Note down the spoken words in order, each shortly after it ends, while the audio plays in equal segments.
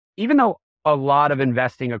even though a lot of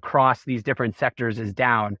investing across these different sectors is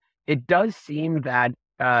down, it does seem that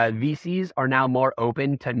VCs are now more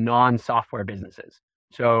open to non-software businesses.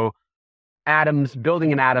 So atoms,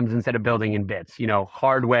 building in atoms instead of building in bits,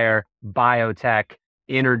 hardware, biotech,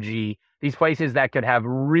 energy, these places that could have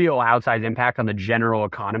real outsized impact on the general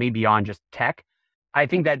economy beyond just tech. I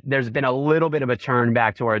think that there's been a little bit of a turn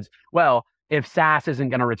back towards, well, if SaaS isn't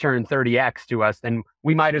going to return 30x to us, then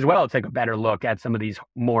we might as well take a better look at some of these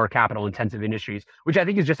more capital intensive industries, which I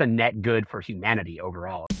think is just a net good for humanity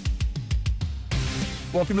overall.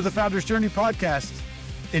 Welcome to the Founders Journey podcast.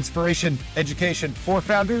 Inspiration, education for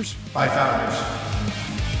founders by founders.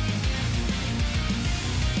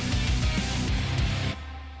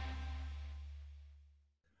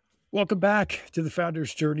 Welcome back to the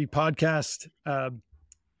Founders Journey podcast.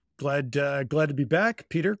 Glad to be back,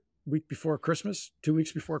 Peter. Week before Christmas, 2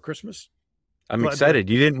 weeks before Christmas. I'm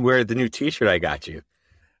excited. You didn't wear the new T-shirt I got you.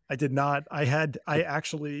 I did not. I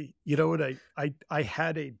actually, you know what? I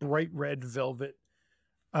had a bright red velvet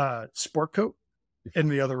sport coat in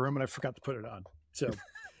the other room, and I forgot to put it on. So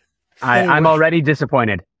I'm already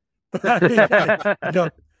disappointed. I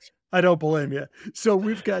don't blame you. So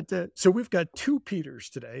we've got two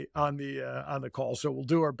Peters today on the call. So we'll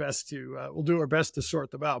do our best to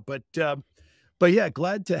sort them out. But yeah,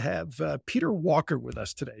 glad to have Peter Walker with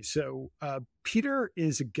us today. So Peter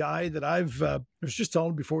is a guy that I was just telling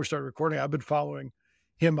him before we started recording. I've been following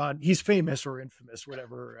him he's famous or infamous,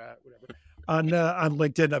 whatever. On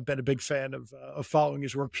LinkedIn, I've been a big fan of following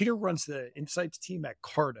his work. Peter runs the insights team at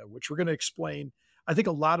Carta, which we're going to explain. I think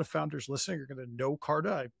a lot of founders listening are going to know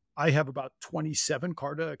Carta. I have about 27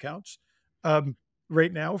 Carta accounts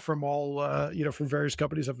right now from all, from various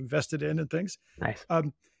companies I've invested in and things. Nice.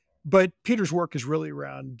 But Peter's work is really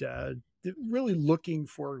around really looking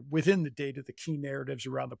for within the data, the key narratives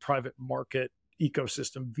around the private market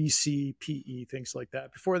ecosystem, VC, PE, things like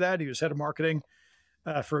that. Before that, he was head of marketing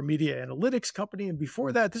for a media analytics company. And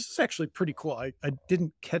before that, this is actually pretty cool. I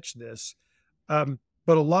didn't catch this, but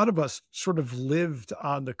a lot of us sort of lived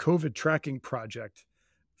on the COVID tracking project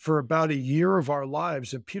for about a year of our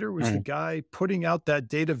lives. And Peter was the guy putting out that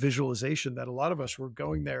data visualization that a lot of us were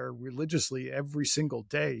going there religiously every single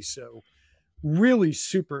day. So really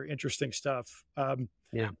super interesting stuff. And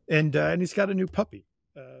he's got a new puppy.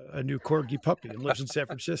 A new corgi puppy, and lives in San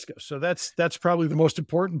Francisco. So that's probably the most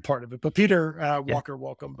important part of it. But Peter Walker,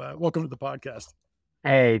 welcome to the podcast.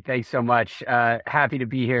 Hey, thanks so much. Happy to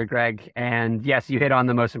be here, Greg. And yes, you hit on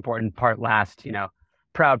the most important part last.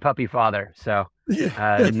 Proud puppy father. So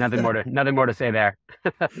nothing more to say there.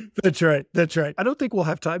 That's right. I don't think we'll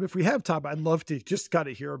have time. If we have time, I'd love to just kind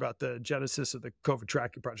of hear about the genesis of the COVID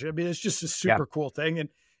tracking project. I mean, it's just a super cool thing, and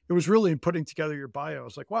it was really in putting together your bio. I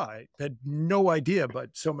was like, wow, I had no idea, but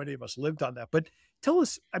so many of us lived on that. But tell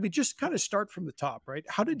us, I mean, just kind of start from the top, right?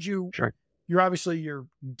 How did you, Sure. You're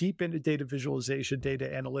deep into data visualization,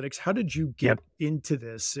 data analytics. How did you get into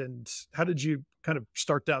this? And how did you kind of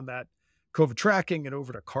start down that COVID tracking and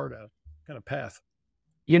over to Carta kind of path?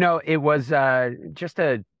 It was just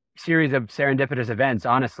a series of serendipitous events,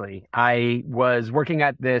 honestly. I was working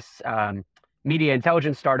at this media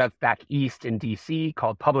intelligence startup back east in DC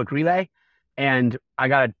called Public Relay. And I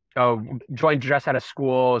got joined just out of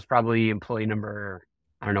school. It was probably employee number,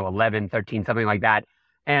 11, 13, something like that.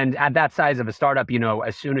 And at that size of a startup,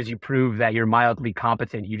 as soon as you prove that you're mildly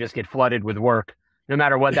competent, you just get flooded with work, no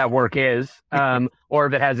matter what that work is, or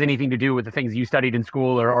if it has anything to do with the things you studied in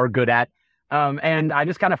school or are good at. And I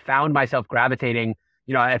just kind of found myself gravitating.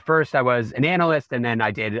 At first I was an analyst, and then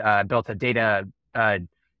I built a data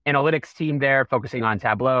analytics team there, focusing on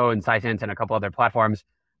Tableau and Sisense and a couple other platforms.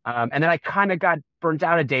 And then I kind of got burnt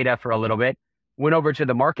out of data for a little bit, went over to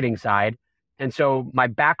the marketing side. And so my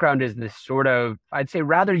background is this sort of, I'd say,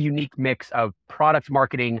 rather unique mix of product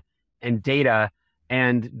marketing and data,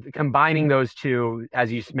 and combining those two.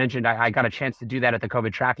 As you mentioned, I got a chance to do that at the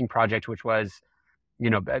COVID tracking project, which was,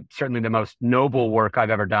 certainly the most noble work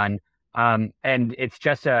I've ever done. And it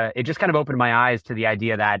just kind of opened my eyes to the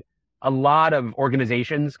idea that a lot of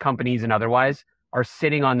organizations, companies and otherwise, are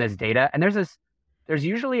sitting on this data. And there's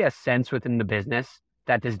usually a sense within the business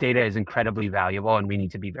that this data is incredibly valuable and we need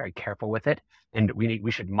to be very careful with it. And we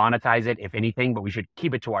should monetize it, if anything, but we should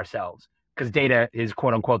keep it to ourselves, because data is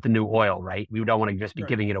quote unquote the new oil, right? We don't want to just be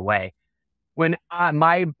giving it away. When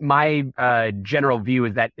my general view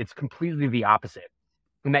is that it's completely the opposite,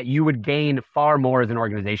 and that you would gain far more as an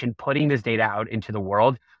organization putting this data out into the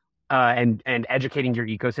world and educating your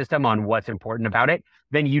ecosystem on what's important about it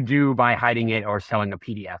than you do by hiding it or selling a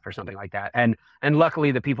PDF or something like that. And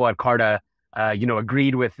luckily the people at Carta,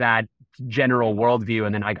 agreed with that general worldview.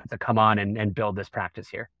 And then I got to come on and build this practice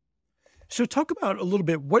here. So talk about a little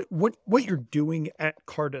bit what you're doing at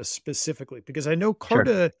Carta specifically, because I know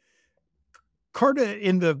Sure. Carta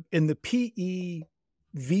in the PE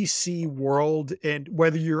VC world, and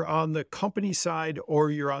whether you're on the company side or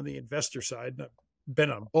you're on the investor side, and I've been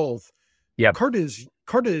on both, Yep. Carta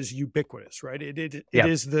is ubiquitous, right? It Yep.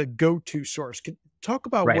 is the go-to source. Talk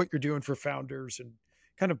about Right. what you're doing for founders and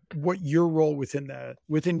kind of what your role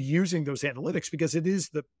within using those analytics, because it is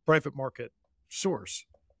the private market source.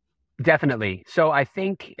 Definitely. So I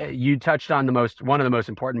think you touched on one of the most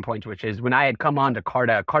important points, which is when I had come on to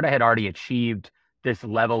Carta, Carta had already achieved this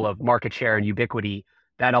level of market share and ubiquity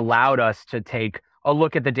that allowed us to take a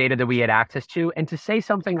look at the data that we had access to and to say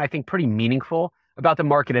something I think pretty meaningful about the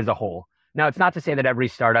market as a whole. Now, it's not to say that every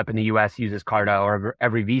startup in the US uses Carta or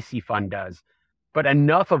every VC fund does, but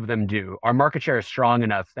enough of them do. Our market share is strong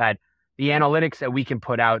enough that the analytics that we can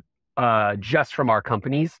put out just from our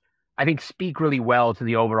companies I think speak really well to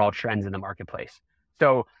the overall trends in the marketplace.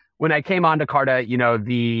 So when I came onto Carta,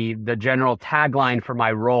 the general tagline for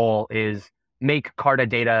my role is make Carta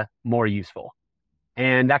data more useful.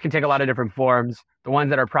 And that can take a lot of different forms. The ones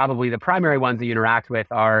that are probably the primary ones that you interact with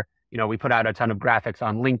are, we put out a ton of graphics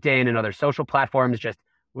on LinkedIn and other social platforms, just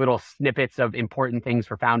little snippets of important things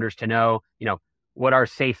for founders to know. What are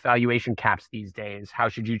safe valuation caps these days? How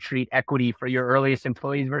should you treat equity for your earliest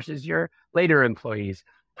employees versus your later employees?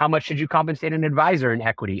 How much should you compensate an advisor in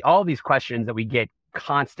equity? All these questions that we get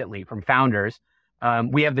constantly from founders.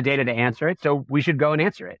 We have the data to answer it, so we should go and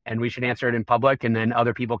answer it, and we should answer it in public, and then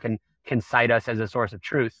other people can cite us as a source of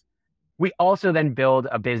truth. We also then build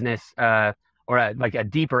a business like a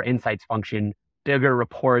deeper insights function, bigger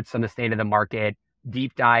reports on the state of the market,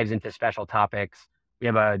 deep dives into special topics. We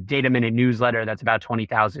have a Data Minute newsletter that's about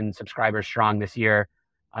 20,000 subscribers strong this year.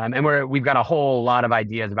 And we've got a whole lot of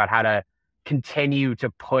ideas about how to continue to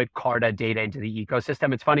put Carta data into the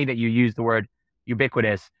ecosystem. It's funny that you use the word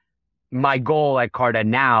ubiquitous. My goal at Carta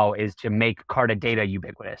now is to make Carta data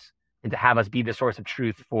ubiquitous and to have us be the source of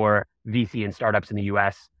truth for VC and startups in the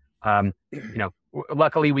US.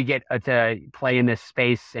 Luckily we get to play in this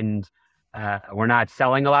space and we're not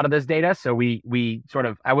selling a lot of this data. So we sort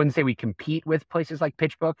of, I wouldn't say we compete with places like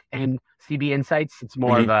PitchBook and CB Insights. It's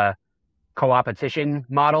more of a co-opetition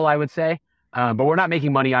model, I would say. But we're not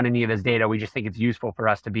making money on any of this data. We just think it's useful for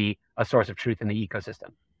us to be a source of truth in the ecosystem.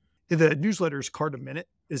 The newsletter is Carta Minute.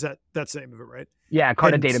 That's the name of it, right? Yeah,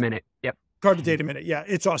 Carta Data Minute. Yep. Carta Data Minute. Yeah,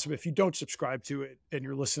 it's awesome. If you don't subscribe to it and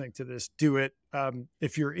you're listening to this, do it.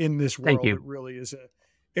 If you're in this world, it really is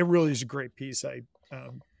a great piece. I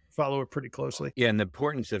follow it pretty closely. Yeah, and the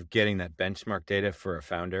importance of getting that benchmark data for a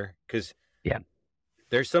founder, because yeah,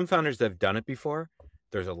 there's some founders that have done it before.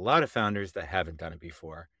 There's a lot of founders that haven't done it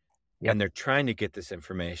before. Yep. And they're trying to get this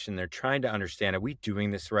information. They're trying to understand, are we doing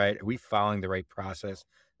this right? Are we following the right process?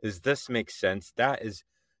 Does this make sense? That is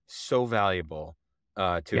so valuable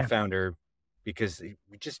to a founder, because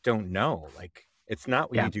we just don't know. Like, it's not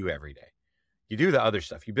what you do every day. You do the other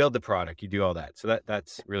stuff. You build the product. You do all that. So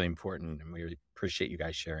that's really important. And we really appreciate you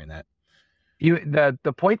guys sharing that.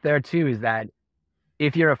 The point there, too, is that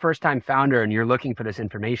if you're a first-time founder and you're looking for this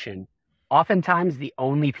information, oftentimes the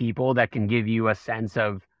only people that can give you a sense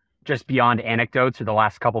of just beyond anecdotes or the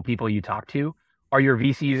last couple people you talk to are your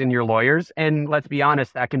VCs and your lawyers. And let's be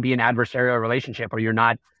honest, that can be an adversarial relationship, or you're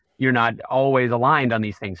not always aligned on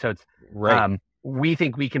these things. So it's right. We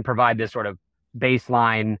think we can provide this sort of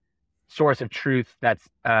baseline source of truth that's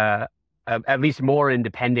at least more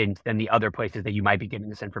independent than the other places that you might be getting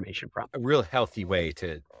this information from. A real healthy way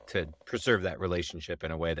to preserve that relationship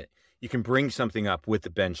in a way that you can bring something up with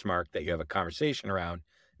the benchmark that you have a conversation around,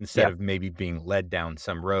 instead of maybe being led down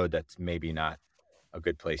some road that's maybe not a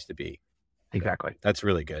good place to be. Exactly. That's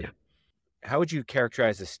really good. Yeah. How would you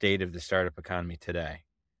characterize the state of the startup economy today?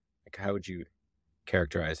 Like, how would you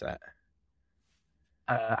characterize that?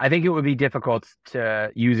 I think it would be difficult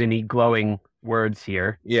to use any glowing words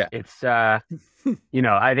here. Yeah. It's, I think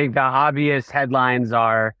the obvious headlines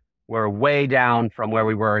are we're way down from where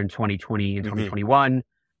we were in 2020 and 2021.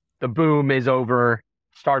 The boom is over.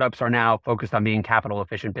 Startups are now focused on being capital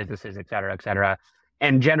efficient businesses, et cetera, et cetera.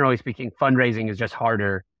 And generally speaking, fundraising is just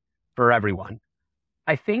harder for everyone.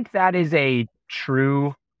 I think that is a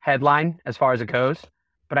true headline as far as it goes,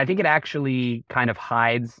 but I think it actually kind of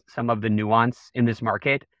hides some of the nuance in this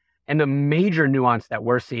market. And the major nuance that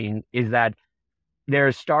we're seeing is that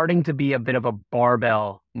there's starting to be a bit of a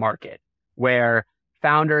barbell market where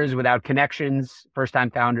founders without connections,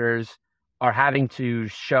 first-time founders, are having to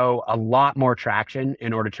show a lot more traction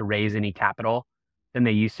in order to raise any capital than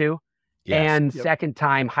they used to. Yes. And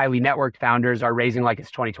second-time highly networked founders are raising like it's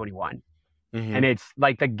 2021. And it's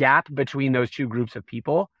like the gap between those two groups of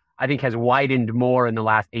people, I think has widened more in the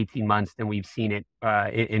last 18 months than we've seen it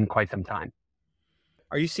in quite some time.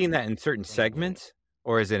 Are you seeing that in certain segments,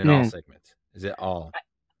 or is it in all Mm. segments? Is it all?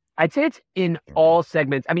 I'd say it's in all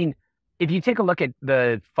segments. I mean, if you take a look at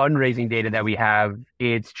the fundraising data that we have,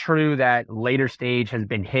 it's true that later stage has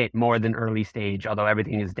been hit more than early stage, although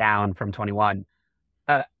everything is down from 21.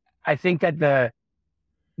 I think that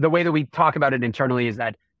the way that we talk about it internally is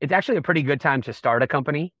that it's actually a pretty good time to start a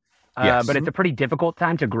company, Yes. but it's a pretty difficult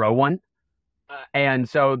time to grow one. And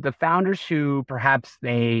so the founders who perhaps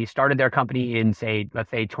they started their company in, say, let's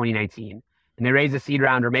say 2019, and they raised a seed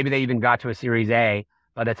round, or maybe they even got to a Series A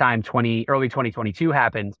by the time early 2022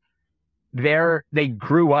 happened. They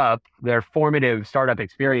grew up, their formative startup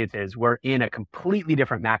experiences were in a completely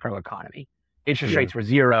different macro economy. Interest rates were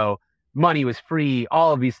zero, money was free,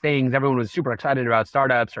 all of these things. Everyone was super excited about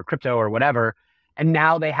startups or crypto or whatever. And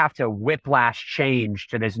now they have to whiplash change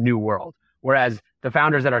to this new world. Whereas the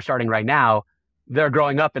founders that are starting right now, they're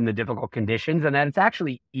growing up in the difficult conditions, and then it's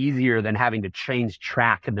actually easier than having to change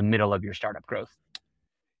track in the middle of your startup growth.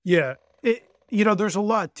 Yeah. There's a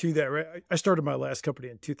lot to that, right? I started my last company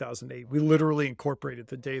in 2008. We literally incorporated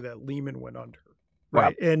the day that Lehman went under,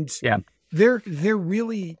 right? Wow. And Yeah. there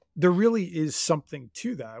really is something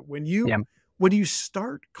to that. When you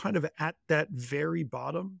start kind of at that very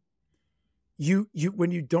bottom,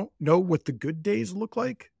 when you don't know what the good days look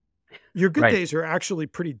like, your good Right. days are actually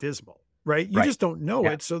pretty dismal, right? You Right. just don't know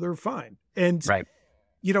Yeah. it, so they're fine. And Right.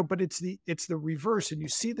 but it's the reverse, and you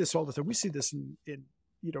see this all the time. We see this in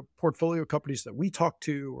portfolio companies that we talk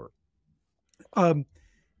to, or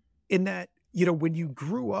in that, when you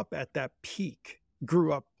grew up at that peak,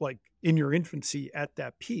 grew up like in your infancy at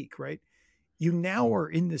that peak, right? You now are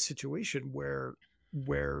in this situation where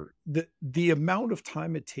the amount of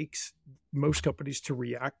time it takes most companies to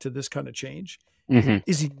react to this kind of change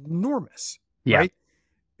is enormous, Yeah. right?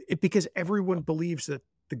 Because everyone believes that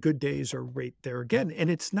the good days are right there again. And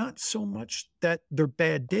it's not so much that they're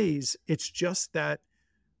bad days. It's just that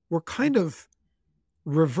we're kind of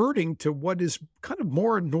reverting to what is kind of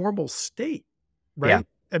more a normal state, right?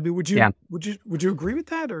 I mean, would you agree with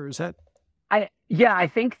that, or is that? I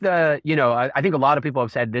think I think a lot of people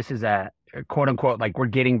have said this is a quote unquote, like we're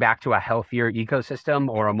getting back to a healthier ecosystem,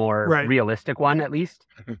 or a more realistic one, at least.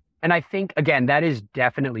 And I think, again, that is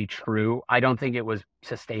definitely true. I don't think it was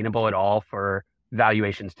sustainable at all for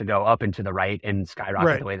valuations to go up and to the right and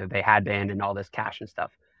skyrocket the way that they had been, and all this cash and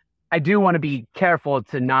stuff. I do want to be careful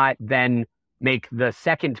to not then make the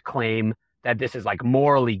second claim that this is like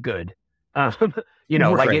morally good.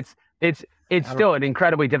 Like it's still an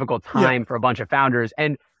incredibly difficult time for a bunch of founders.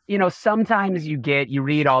 And, sometimes you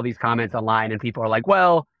read all these comments online, and people are like,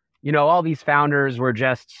 well, all these founders were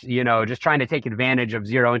just trying to take advantage of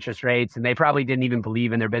zero interest rates, and they probably didn't even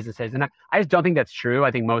believe in their businesses. And I just don't think that's true.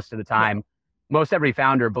 I think most of the time, most every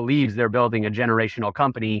founder believes they're building a generational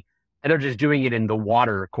company, and they're just doing it in the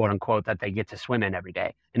water, quote unquote, that they get to swim in every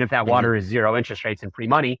day. And if that water is zero interest rates and free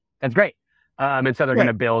money, that's great. And so they're going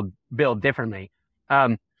to build differently.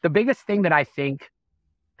 The biggest thing that I think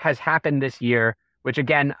has happened this year, which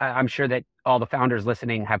again, I'm sure that all the founders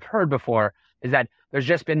listening have heard before, is that there's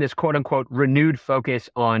just been this quote unquote renewed focus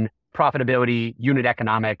on profitability, unit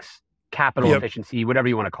economics, capital efficiency, whatever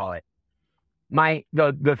you want to call it.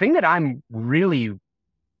 The thing that I'm really,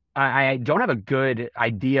 I don't have a good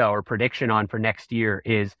idea or prediction on for next year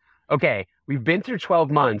is, okay, we've been through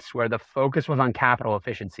 12 months where the focus was on capital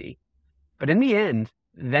efficiency, but in the end,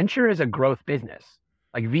 venture is a growth business.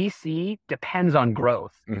 Like VC depends on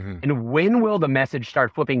growth. And when will the message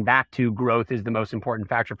start flipping back to growth is the most important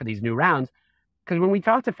factor for these new rounds? Because when we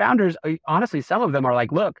talk to founders, honestly, some of them are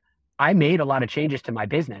like, look, I made a lot of changes to my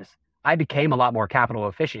business. I became a lot more capital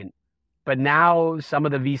efficient. But now some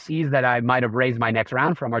of the VCs that I might have raised my next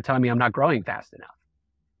round from are telling me I'm not growing fast enough.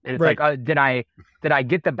 And it's like, did I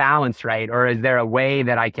get the balance right? Or is there a way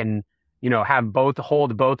that I can,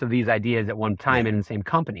 hold both of these ideas at one time in the same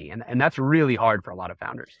company? And that's really hard for a lot of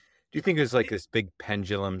founders. Do you think there's like this big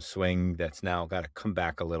pendulum swing that's now got to come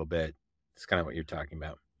back a little bit? It's kind of what you're talking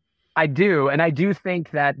about. I do. And I do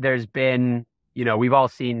think that there's been, we've all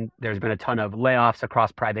seen there's been a ton of layoffs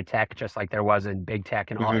across private tech, just like there was in big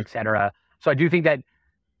tech and all, et cetera. So I do think that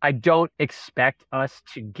I don't expect us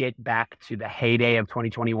to get back to the heyday of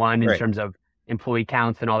 2021 in terms of employee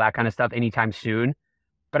counts and all that kind of stuff anytime soon.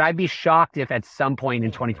 But I'd be shocked if at some point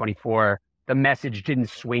in 2024, the message didn't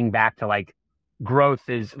swing back to like growth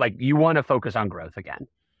is like, you want to focus on growth again,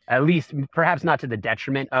 at least perhaps not to the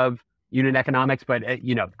detriment of unit economics, but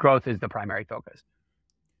growth is the primary focus.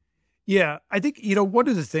 Yeah. I think, one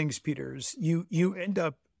of the things, Peter, is you end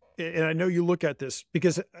up, and I know you look at this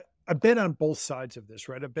because I've been on both sides of this,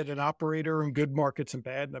 right? I've been an operator in good markets and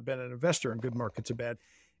bad, and I've been an investor in good markets and bad.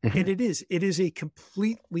 And Mhm. it is a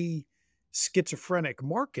completely schizophrenic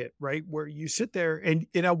market, right? Where you sit there and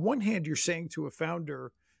on one hand, you're saying to a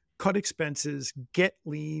founder, cut expenses, get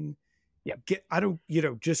lean, Yep. I don't,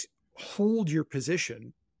 just hold your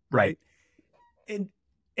position, Right. right? And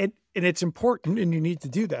and it's important, and you need to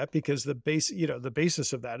do that because the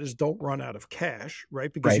basis of that is don't run out of cash,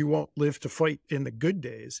 right? Because Right. you won't live to fight in the good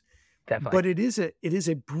days. Definitely. But it is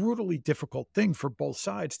a brutally difficult thing for both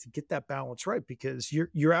sides to get that balance right because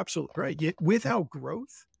you're absolutely right. Without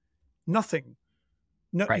growth, nothing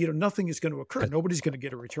no, Right. nothing is going to occur. Nobody's going to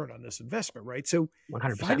get a return on this investment, right? So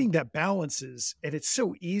 100%. finding that balance and it's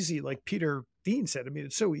so easy, like Peter Dean said. I mean,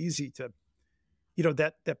 it's so easy to,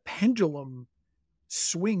 that pendulum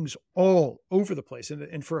swings all over the place.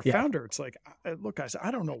 And for a Yeah. founder, it's like, look, guys, I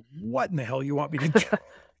don't know what in the hell you want me to do.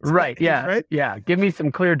 Right. Yeah. Right. Yeah. Give me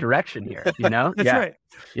some clear direction here, you know? That's Yeah. right.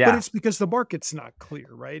 But Yeah. it's because the market's not clear,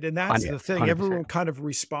 right? And that's the thing. 100%. Everyone kind of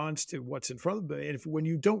responds to what's in front of them. And when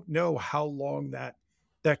you don't know how long that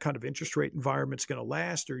kind of interest rate environment's going to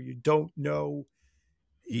last, or you don't know,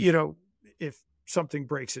 if something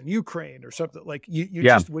breaks in Ukraine or something, like you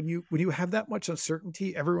Yeah. just when you have that much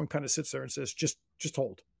uncertainty, everyone kind of sits there and says, just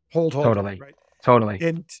hold, Totally. right? Totally.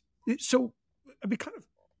 And so I mean, kind of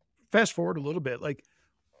fast forward a little bit, like,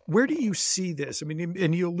 where do you see this? I mean,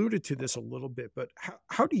 and you alluded to this a little bit, but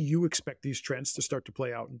how do you expect these trends to start to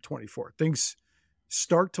play out in 24? Things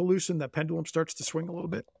start to loosen, that pendulum starts to swing a little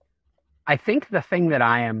bit? I think the thing that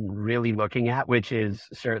I am really looking at, which is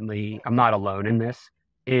certainly, I'm not alone in this,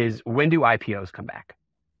 is when do IPOs come back?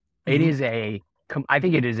 It Mhm. is I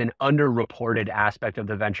think it is an underreported aspect of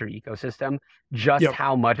the venture ecosystem, just Yep.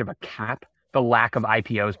 how much of a cap the lack of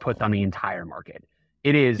IPOs puts on the entire market.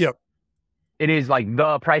 It is, Yep. it is like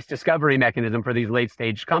the price discovery mechanism for these late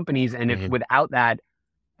stage companies. And if Mhm. without that,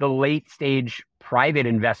 the late stage private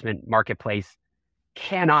investment marketplace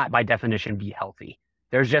cannot by definition be healthy.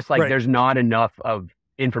 There's just like, Right. there's not enough of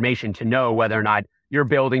information to know whether or not you're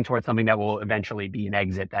building towards something that will eventually be an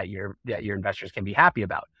exit that your investors can be happy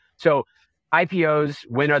about. So IPOs,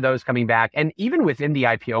 when are those coming back? And even within the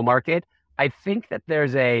IPO market, I think that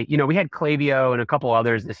there's we had Klaviyo and a couple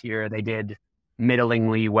others this year. They did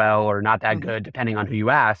middlingly well or not that Mhm. good, depending on who you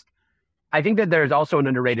ask. I think that there's also an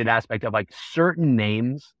underrated aspect of like certain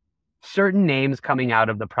names coming out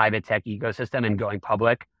of the private tech ecosystem and going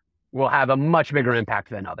public will have a much bigger impact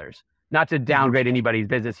than others. Not to Mhm. downgrade anybody's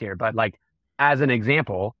business here, but like as an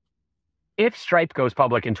example, if Stripe goes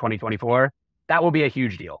public in 2024, that will be a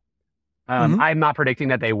huge deal. Mhm. I'm not predicting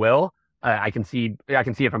that they will. I can see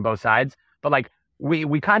it from both sides, but like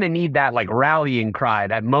we kind of need that like rallying cry,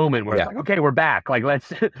 that moment where it's Yeah. like, okay, we're back. Like let's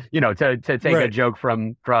to take a Right. joke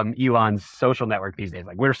from Elon's social network these days.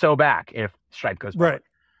 Like we're so back if Stripe goes Right.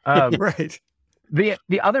 public. Um, Right.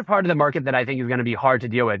 the other part of the market that I think is going to be hard to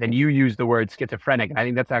deal with, and you use the word schizophrenic, and I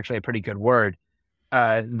think that's actually a pretty good word.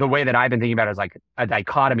 The way that I've been thinking about it is like a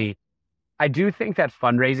dichotomy. I do think that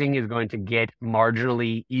fundraising is going to get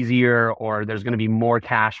marginally easier, or there's going to be more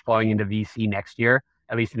cash flowing into VC next year,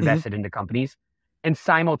 at least Mhm. invested into companies. And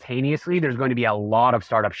simultaneously, there's going to be a lot of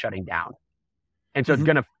startups shutting down. And so it's Mhm.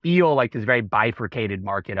 going to feel like this very bifurcated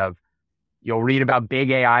market of you'll read about big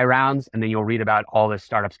AI rounds, and then you'll read about all the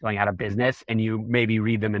startups going out of business, and you maybe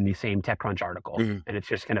read them in the same TechCrunch article. Mhm. And it's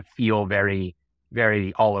just going to feel very,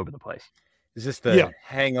 very all over the place. Is this Yeah. the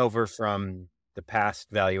hangover from the past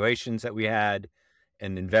valuations that we had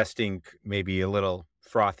and investing maybe a little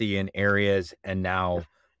frothy in areas, and now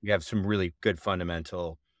we have some really good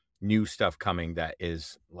fundamental new stuff coming that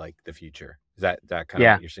is like the future? Is that kind of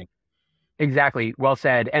Yeah. what you're seeing? Exactly. Well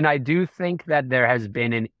said. And I do think that there has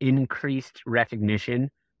been an increased recognition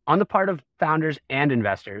on the part of founders and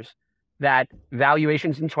investors that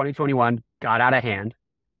valuations in 2021 got out of hand.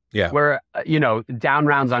 Yeah. Where, down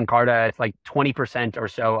rounds on Carta, it's like 20% or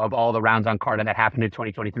so of all the rounds on Carta that happened in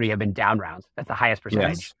 2023 have been down rounds. That's the highest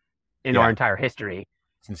percentage Yes. in Yeah. our entire history.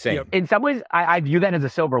 It's insane. Yep. In some ways, I view that as a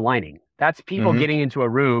silver lining. That's people Mhm. getting into a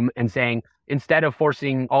room and saying, instead of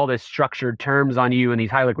forcing all this structured terms on you and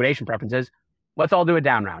these high liquidation preferences, let's all do a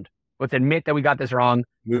down round. Let's admit that we got this wrong, and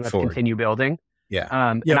Move let's forward. continue building. Yeah.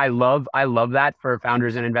 And Yep. I love that for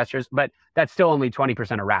founders and investors, but that's still only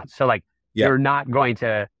 20% of rounds. So like Yep. you're not going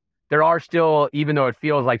to. There are still, even though it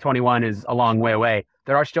feels like 21 is a long way away,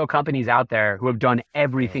 there are still companies out there who have done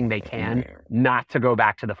everything they can not to go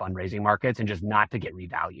back to the fundraising markets and just not to get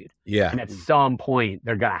revalued. Yeah. And at some point,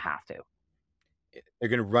 they're going to have to. They're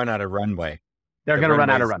going to run out of runway. They're The going to run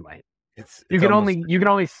out of runway's- runway. It's You can almost,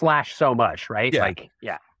 only slash so much, right? Yeah. Like,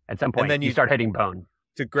 yeah. At some point, then you you- start hitting bone.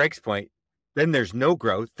 to Greg's point, then there's no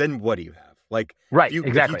growth. Then what do you have? Like, Right, if you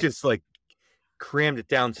exactly. just like crammed it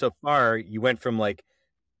down so far, you went from like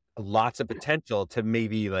lots of potential to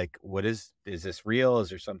maybe like, is this real? Is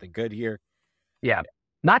there something good here? Yeah.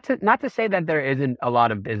 Not to say that there isn't a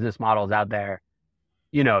lot of business models out there.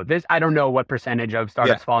 This, I don't know what percentage of Yeah.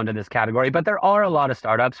 startups fall into this category, but there are a lot of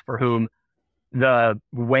startups for whom the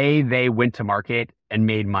way they went to market and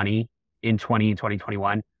made money in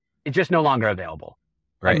 2021 is just no longer available.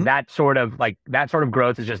 Right. Mhm. That sort of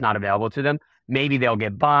growth is just not available to them. Maybe they'll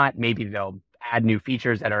get bought, maybe they'll add new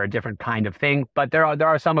features that are a different kind of thing, but there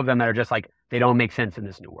are some of them that are just like they don't make sense in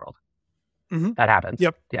this new world. Mhm. That happens.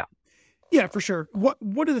 Yep. Yeah. Yeah, for sure.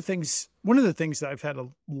 One of the things that I've had a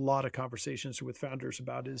lot of conversations with founders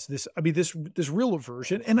about is this. I mean, this real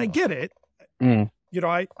aversion, and I get it. Mm,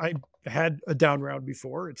 I had a down round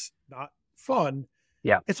before. It's not fun.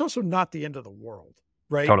 yeah, It's also not the end of the world,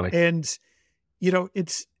 right? totally. And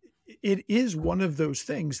it is one of those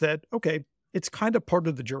things that, okay, it's kind of part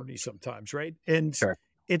of the journey sometimes, right? And Sure.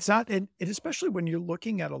 it's not, and especially when you're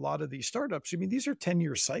looking at a lot of these startups, I mean, these are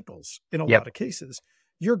 10-year cycles in a Yep. lot of cases.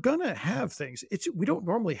 You're gonna have things. We don't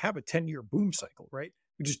normally have a 10-year boom cycle, right?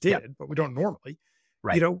 We just did, Yep. but we don't normally.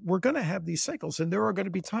 Right. We're gonna have these cycles, and there are gonna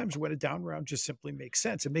be times when a down round just simply makes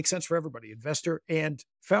sense. It makes sense for everybody, investor and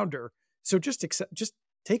founder. So just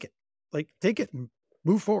take it, take it and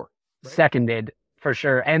move forward. Right? Seconded for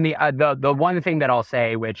sure. And the one thing that I'll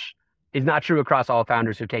say, which is not true across all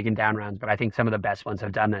founders who've taken down rounds, but I think some of the best ones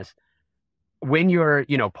have done this. When you're,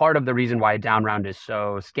 part of the reason why a down round is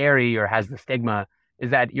so scary or has the stigma is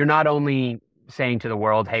that you're not only saying to the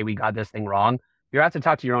world, hey, we got this thing wrong. You have to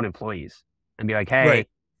talk to your own employees and be like, hey, Right.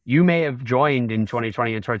 you may have joined in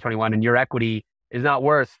 2020 and 2021 and your equity is not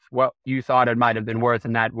worth what you thought it might have been worth.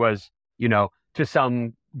 And that was, to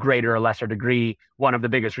some greater or lesser degree, one of the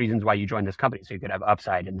biggest reasons why you joined this company. So you could have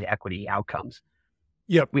upside in the equity outcomes.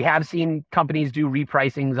 Yep. We have seen companies do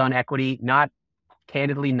repricings on equity, not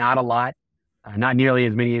candidly, not a lot, not nearly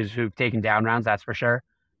as many as who've taken down rounds, that's for sure.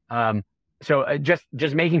 So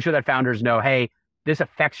just making sure that founders know, hey, this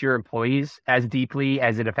affects your employees as deeply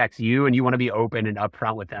as it affects you, and you want to be open and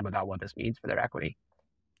upfront with them about what this means for their equity.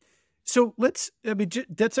 So that's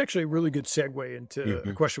actually a really good segue into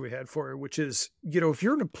a question we had for you, which is, if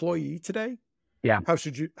you're an employee today, Yeah.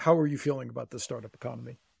 how are you feeling about the startup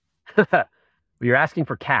economy? You're asking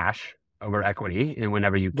for cash over equity and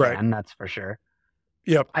whenever you can, Right. that's for sure.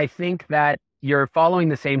 Yep. I think that you're following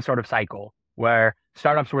the same sort of cycle where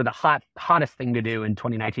startups were the hottest thing to do in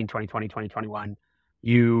 2019, 2020, 2021.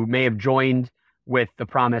 You may have joined with the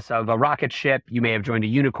promise of a rocket ship. You may have joined a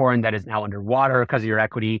unicorn that is now underwater because your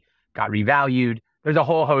equity got revalued. There's a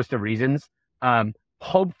whole host of reasons.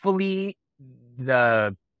 Hopefully,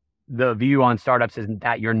 the view on startups is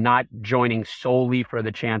that you're not joining solely for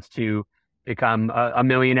the chance to become a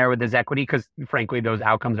millionaire with this equity, because frankly, those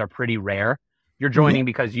outcomes are pretty rare. You're joining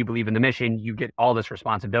because you believe in the mission. You get all this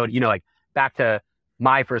responsibility. Like back to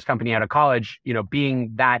my first company out of college,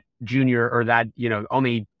 being that junior or that,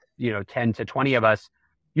 only, 10 to 20 of us,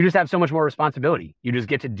 you just have so much more responsibility. You just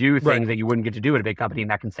get to do things Right. that you wouldn't get to do at a big company, and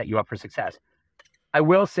that can set you up for success. I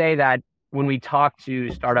will say that when we talk to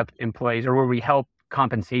startup employees or where we help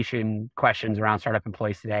compensation questions around startup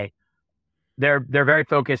employees today, they're very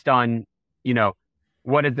focused on,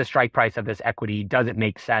 what is the strike price of this equity? Does it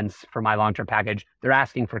make sense for my long-term package? They're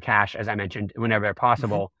asking for cash, as I mentioned, whenever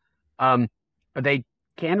possible. But they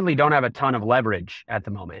candidly don't have a ton of leverage at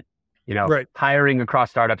the moment. Right. Hiring across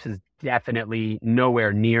startups is definitely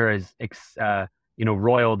nowhere near as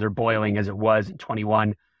roiled or boiling as it was in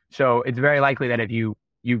 21. So it's very likely that if you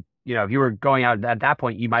were going out at that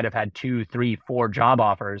point, you might have had 2, 3, 4 job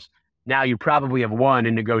offers. Now you probably have one,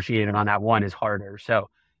 and negotiating on that one is harder. So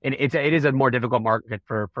it is a more difficult market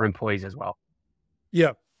for employees as well.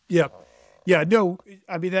 Yeah. Yeah. Yeah. No,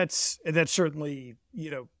 I mean, that's certainly,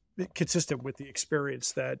 consistent with the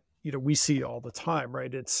experience that, we see all the time,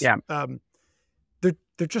 right? It's, Yeah.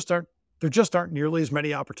 there just aren't nearly as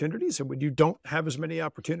many opportunities. And when you don't have as many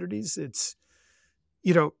opportunities, it's,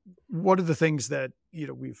 one of the things that,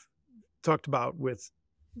 we've talked about with,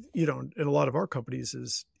 in a lot of our companies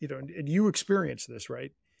is, and you experience this,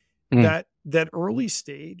 right? Mm. That early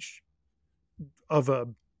stage of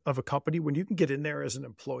a company, when you can get in there as an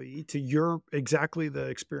employee to exactly the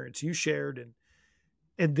experience you shared.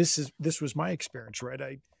 And this was my experience,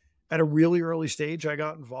 right? At a really early stage, I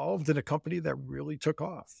got involved in a company that really took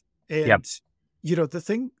off. And, Yep. The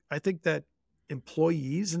thing I think that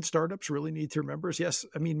employees and startups really need to remember is, yes,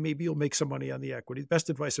 I mean, maybe you'll make some money on the equity. The best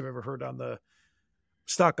advice I've ever heard on the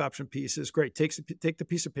stock option piece is great. Take the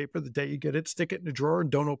piece of paper the day you get it, stick it in a drawer, and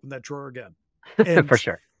don't open that drawer again. And For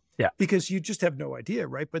sure. because you just have no idea,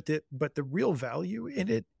 right? But the real value in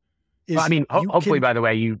it is, well, I mean, hopefully, by the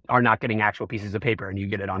way, you are not getting actual pieces of paper and you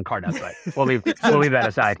get it on Carta, but we'll leave that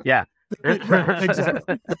aside. Yeah. Right,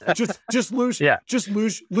 exactly. Just lose your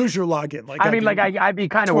login. Like, I mean, like I'd be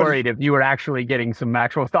kind of worried if you were actually getting some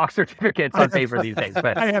actual stock certificates on paper these days.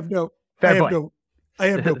 But I have no paper.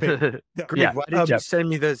 Greg, why did you send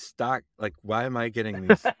me the stock? Like, why am I getting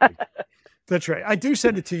these? That's right. I do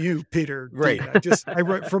send it to you, Peter. Right. I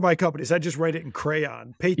write for my companies. I just write it in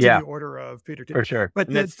crayon, paid to the order of Peter. For sure. But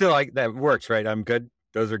that's still that works, right? I'm good.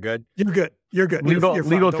 Those are good. You're good. You're good.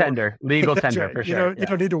 Legal tender right. For sure. You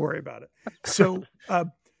don't need to worry about it. So,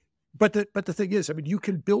 but the thing is, I mean, you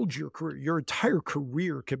can build your career. Your entire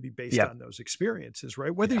career can be based on those experiences,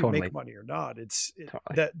 right? Whether you make money or not,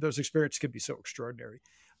 that those experiences can be so extraordinary.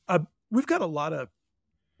 We've got a lot of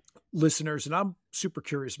listeners, and I'm super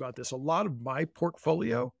curious about this. A lot of my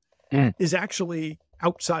portfolio is actually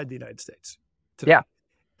outside the United States today.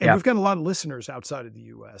 And we've got a lot of listeners outside of the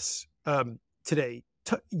US today.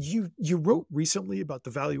 You wrote recently about the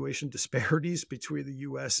valuation disparities between the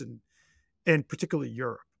US and particularly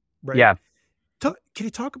Europe, right? Yeah. Can you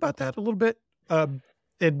talk about that a little bit,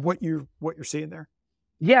 and what you're seeing there?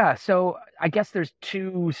 Yeah, so I guess there's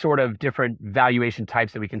two sort of different valuation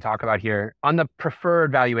types that we can talk about here. On the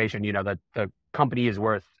preferred valuation, that the company is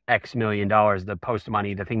worth X million dollars, the post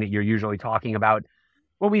money, the thing that you're usually talking about.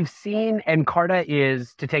 What we've seen, and Carta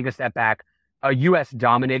is, to take a step back, a US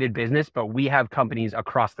dominated business, but we have companies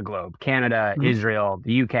across the globe: Canada, Israel,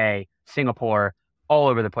 the UK, Singapore, all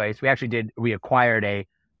over the place. We acquired a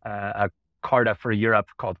Carta for Europe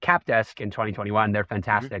called CapDesk in 2021. They're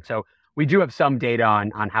fantastic. So we do have some data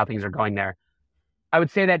on how things are going there. I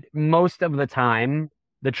would say that most of the time,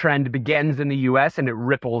 the trend begins in the US and it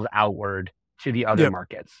ripples outward to the other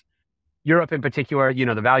markets. Europe in particular,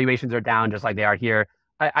 the valuations are down just like they are here.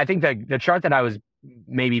 I think the chart that I was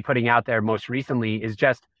maybe putting out there most recently is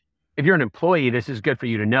just, if you're an employee, this is good for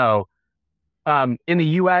you to know. In the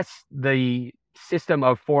US, the system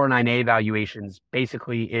of 409A valuations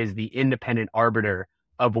basically is the independent arbiter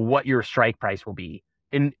of what your strike price will be.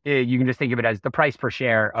 And you can just think of it as the price per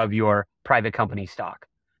share of your private company stock.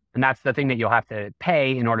 And that's the thing that you'll have to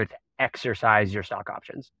pay in order to exercise your stock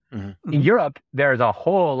options. In Europe, there's a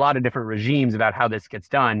whole lot of different regimes about how this gets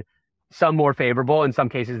done. Some more favorable. In some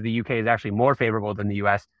cases, the UK is actually more favorable than the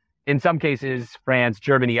US. In some cases, France,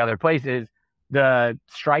 Germany, other places, the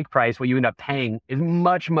strike price, what you end up paying, is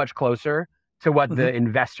much, much closer to what the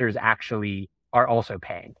investors actually are also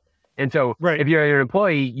paying. And so if you're an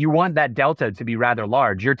employee, you want that delta to be rather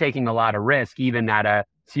large. You're taking a lot of risk, even at a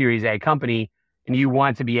Series A company, and you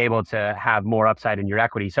want to be able to have more upside in your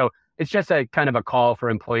equity. So it's just a kind of a call for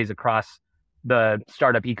employees across the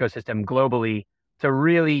startup ecosystem globally to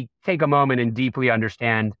really take a moment and deeply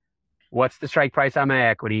understand, what's the strike price on my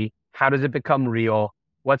equity? How does it become real?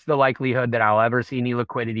 What's the likelihood that I'll ever see any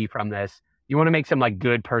liquidity from this? You want to make some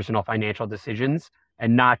good personal financial decisions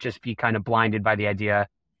and not just be kind of blinded by the idea,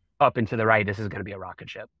 up and to the right, this is going to be a rocket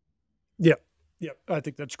ship. Yeah. I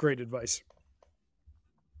think that's great advice.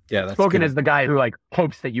 Yeah, that's spoken good. As the guy who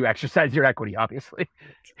hopes that you exercise your equity, obviously.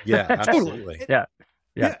 Yeah, absolutely.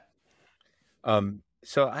 Yeah.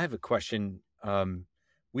 So I have a question.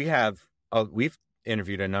 We've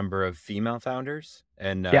interviewed a number of female founders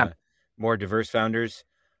and more diverse founders.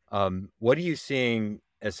 What are you seeing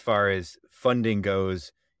as far as funding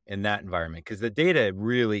goes in that environment? Because the data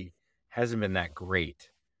really hasn't been that great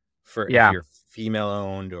for if you're female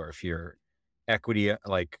owned or if you're equity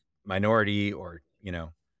minority or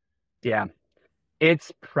Yeah,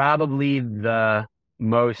 it's probably the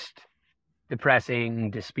most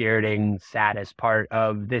depressing, dispiriting, saddest part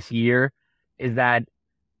of this year is that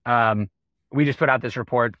we just put out this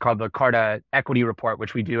report called the Carta Equity Report,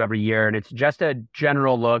 which we do every year. And it's just a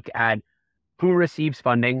general look at who receives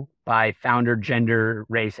funding by founder, gender,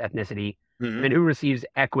 race, ethnicity, and then who receives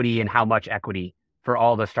equity and how much equity for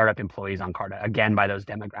all the startup employees on Carta, again, by those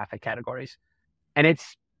demographic categories. And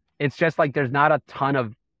it's just there's not a ton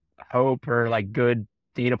of hope or good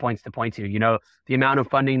data points to point to. The amount of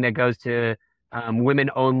funding that goes to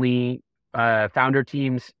women only founder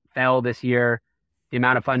teams fell this year. The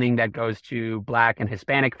amount of funding that goes to Black and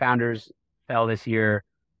Hispanic founders fell this year.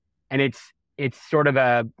 And it's sort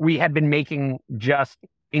of we had been making just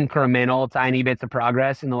incremental tiny bits of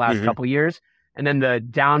progress in the last couple of years. And then the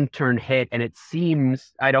downturn hit, and it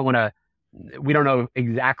seems, we don't know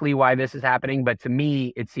exactly why this is happening, but to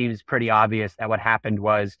me, it seems pretty obvious that what happened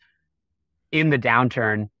was, in the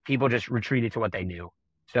downturn, people just retreated to what they knew.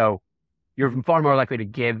 So you're far more likely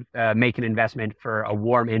to make an investment for a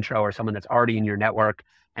warm intro or someone that's already in your network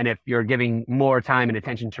And if you're giving more time and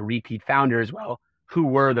attention to repeat founders, well, who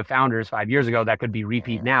were the founders 5 years ago that could be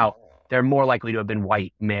repeat now? They're more likely to have been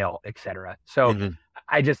white, male, et cetera. So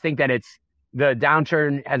I just think that the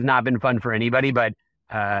downturn has not been fun for anybody, but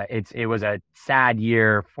it was a sad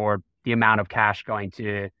year for the amount of cash going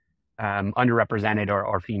to underrepresented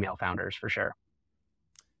or female founders for sure.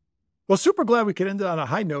 Well, super glad we could end it on a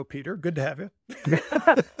high note, Peter. Good to have you.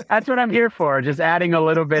 That's what I'm here for. Just adding a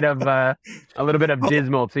little bit of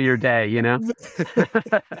dismal to your day, you know?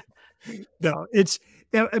 No,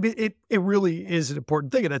 I mean, it really is an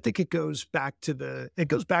important thing. And I think it goes back to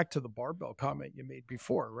the barbell comment you made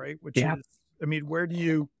before, right? Which is, I mean, where do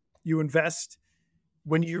you invest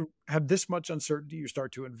when you have this much uncertainty? You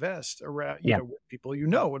start to invest around, people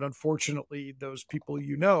and unfortunately, those people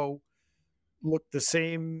look the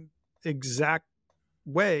same exact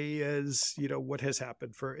way as what has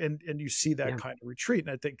happened and you see that kind of retreat. And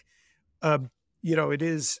I think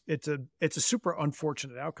it's a super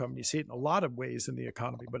unfortunate outcome. You see it in a lot of ways in the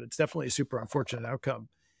economy, but it's definitely a super unfortunate outcome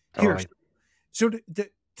here. So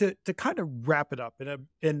to kind of wrap it up,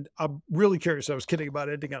 and I'm really curious. I was kidding about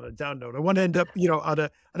ending on a down note. I want to end up on a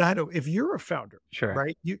high note. If you're a founder,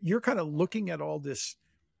 right, you're kind of looking at all this.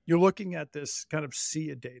 You're looking at this kind of sea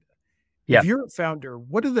of data. If you're a founder,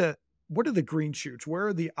 what are the green shoots?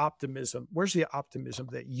 Where's the optimism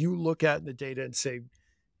that you look at in the data and say,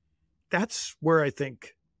 that's where I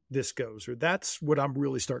think this goes, or that's what I'm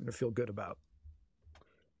really starting to feel good about?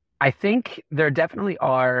 I think there definitely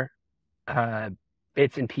are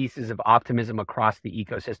bits and pieces of optimism across the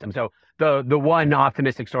ecosystem. So the one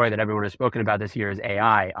optimistic story that everyone has spoken about this year is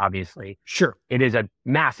AI, obviously. Sure. It is a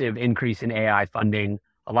massive increase in AI funding.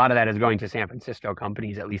 A lot of that is going to San Francisco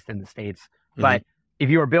companies, at least in the States. But if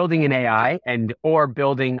you are building an AI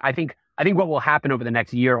I think what will happen over the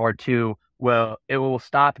next year or two it will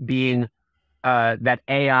stop being that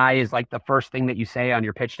AI is like the first thing that you say on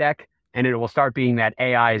your pitch deck, and it will start being that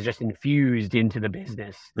AI is just infused into the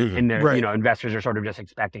business, and investors are sort of just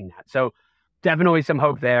expecting that. So definitely some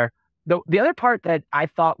hope there. The other part that I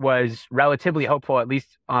thought was relatively hopeful, at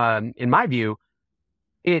least in my view,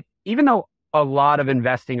 even though a lot of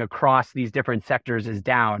investing across these different sectors is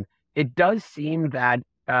down, it does seem that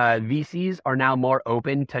VCs are now more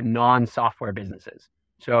open to non-software businesses.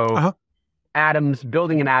 So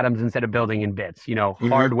building in atoms instead of building in bits,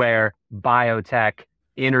 hardware, biotech,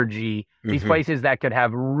 energy, these places that could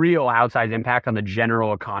have real outsized impact on the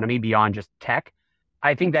general economy beyond just tech.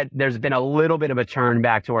 I think that there's been a little bit of a turn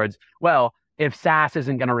back towards, well, if SaaS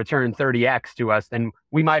isn't going to return 30x to us, then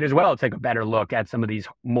we might as well take a better look at some of these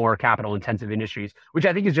more capital intensive industries, which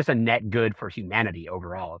I think is just a net good for humanity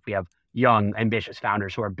overall. If we have young, ambitious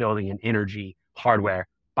founders who are building in energy, hardware,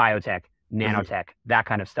 biotech, nanotech, that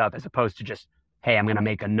kind of stuff, as opposed to just, hey, I'm going to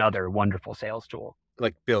make another wonderful sales tool.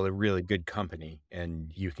 Like build a really good company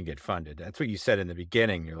and you can get funded. That's what you said in the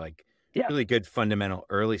beginning. You're like, really good fundamental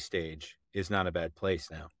early stage is not a bad place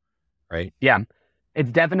now, right? Yeah. It's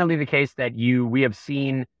definitely the case that we have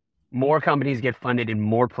seen more companies get funded in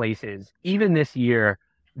more places, even this year,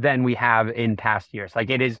 than we have in past years. Like,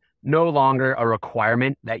 it is no longer a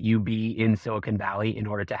requirement that you be in Silicon Valley in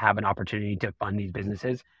order to have an opportunity to fund these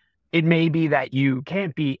businesses. It may be that you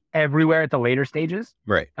can't be everywhere at the later stages.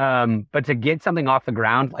 Right. But to get something off the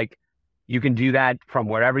ground, like, you can do that from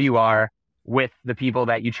wherever you are with the people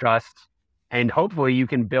that you trust. And hopefully you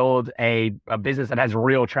can build a business that has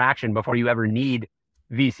real traction before you ever need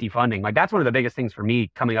VC funding. Like, that's one of the biggest things for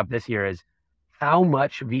me coming up this year is how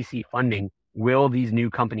much VC funding will these new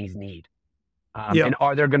companies need? And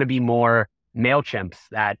are there going to be more MailChimps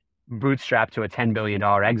that bootstrap to a $10 billion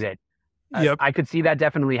exit? I could see that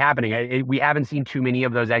definitely happening. We haven't seen too many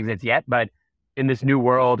of those exits yet, but in this new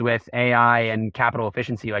world with AI and capital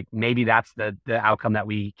efficiency, like, maybe that's the outcome that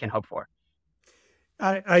we can hope for.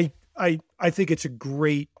 I think it's a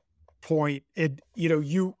great point.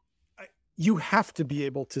 You have to be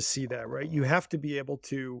able to see that, right? You have to be able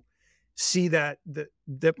to see that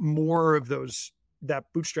more of that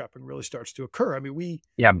bootstrapping really starts to occur. I mean, we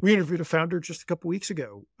interviewed a founder just a couple of weeks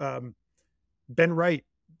ago, Ben Wright,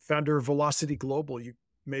 founder of Velocity Global. You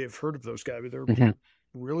may have heard of those guys, but they're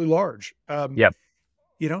really large.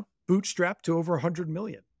 Bootstrapped to over 100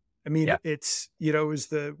 million. I mean, it's, was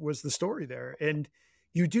the story there. And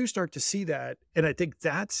you do start to see that. And I think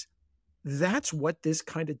that's what this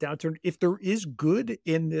kind of downturn, if there is good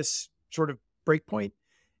in this sort of breakpoint,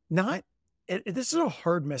 this is a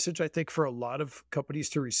hard message, I think, for a lot of companies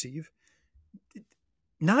to receive.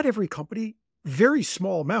 Not every company, very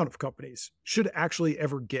small amount of companies, should actually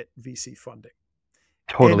ever get VC funding.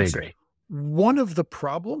 Totally agree. One of the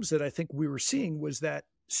problems that I think we were seeing was that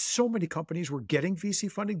so many companies were getting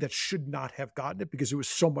VC funding that should not have gotten it because there was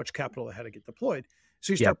so much capital that had to get deployed.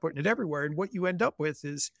 So you start putting it everywhere. And what you end up with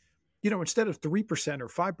is, instead of 3% or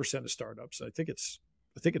 5% of startups, I think it's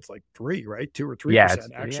like 3, right? 2 or 3%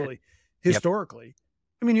 actually, historically.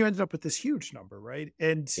 I mean, you ended up with this huge number, right?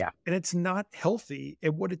 And it's not healthy.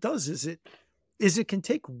 And what it does is it can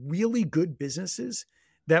take really good businesses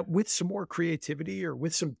that with some more creativity or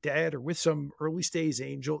with some debt or with some early stage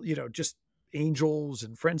just angels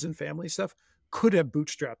and friends and family stuff could have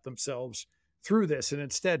bootstrapped themselves through this. And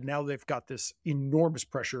instead, now they've got this enormous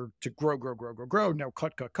pressure to grow, now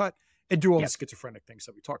cut, and do all the schizophrenic things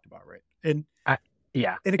that we talked about, right? And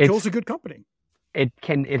it kills a good company.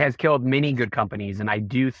 It has killed many good companies. And I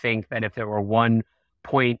do think that if there were one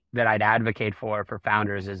point that I'd advocate for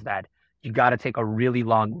founders is that you got to take a really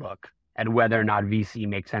long look at whether or not VC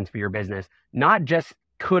makes sense for your business. Not just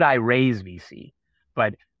could I raise VC,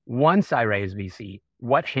 but once I raise VC,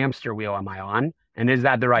 what hamster wheel am I on? And is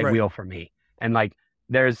that the right wheel for me? And like,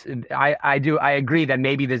 I agree that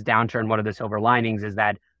maybe this downturn, one of the silver linings is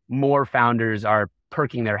that more founders are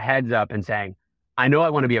perking their heads up and saying, I know I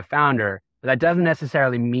want to be a founder, but that doesn't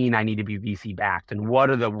necessarily mean I need to be VC backed. And what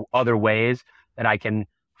are the other ways that I can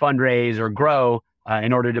fundraise or grow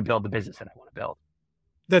in order to build the business that I want to build?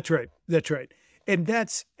 That's right. And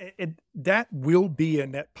that will be a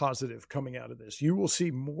net positive coming out of this. You will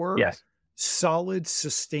see more solid,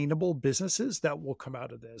 sustainable businesses that will come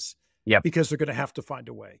out of this because they're going to have to find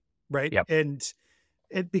a way, right? And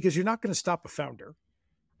because you're not going to stop a founder,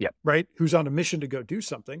 right, who's on a mission to go do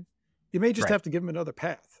something. You may just have to give them another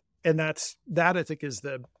path. And that I think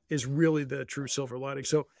is really the true silver lining.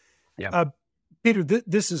 So, Peter,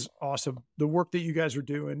 this is awesome. The work that you guys are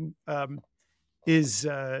doing is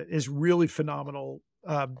really phenomenal.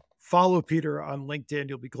 Follow Peter on LinkedIn.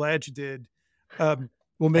 You'll be glad you did.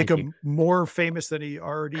 We'll make him more famous than he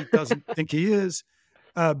already doesn't think he is.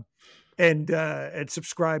 And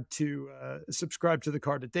subscribe to the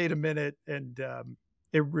Carta Data Minute. And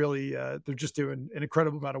it really, they're just doing an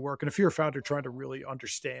incredible amount of work. And if you're a founder trying to really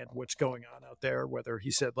understand what's going on out there, whether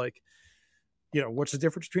he said what's the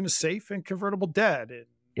difference between a safe and convertible debt?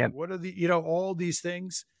 And what are the, all these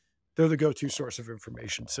things, they're the go-to source of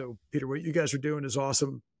information. So Peter, what you guys are doing is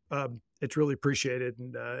awesome. It's really appreciated.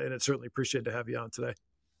 And it's certainly appreciated to have you on today.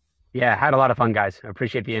 Yeah. Had a lot of fun, guys. I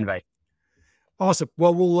appreciate the invite. Awesome.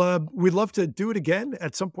 Well, we'd love to do it again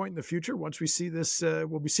at some point in the future. Once we see this,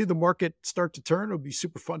 when we see the market start to turn, it'll be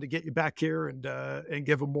super fun to get you back here and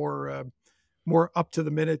give a more up to the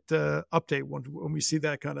minute update when we see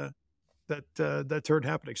that kind of that turn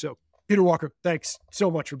happening. So, Peter Walker, thanks so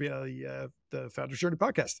much for being on the Founders Journey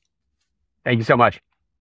podcast. Thank you so much.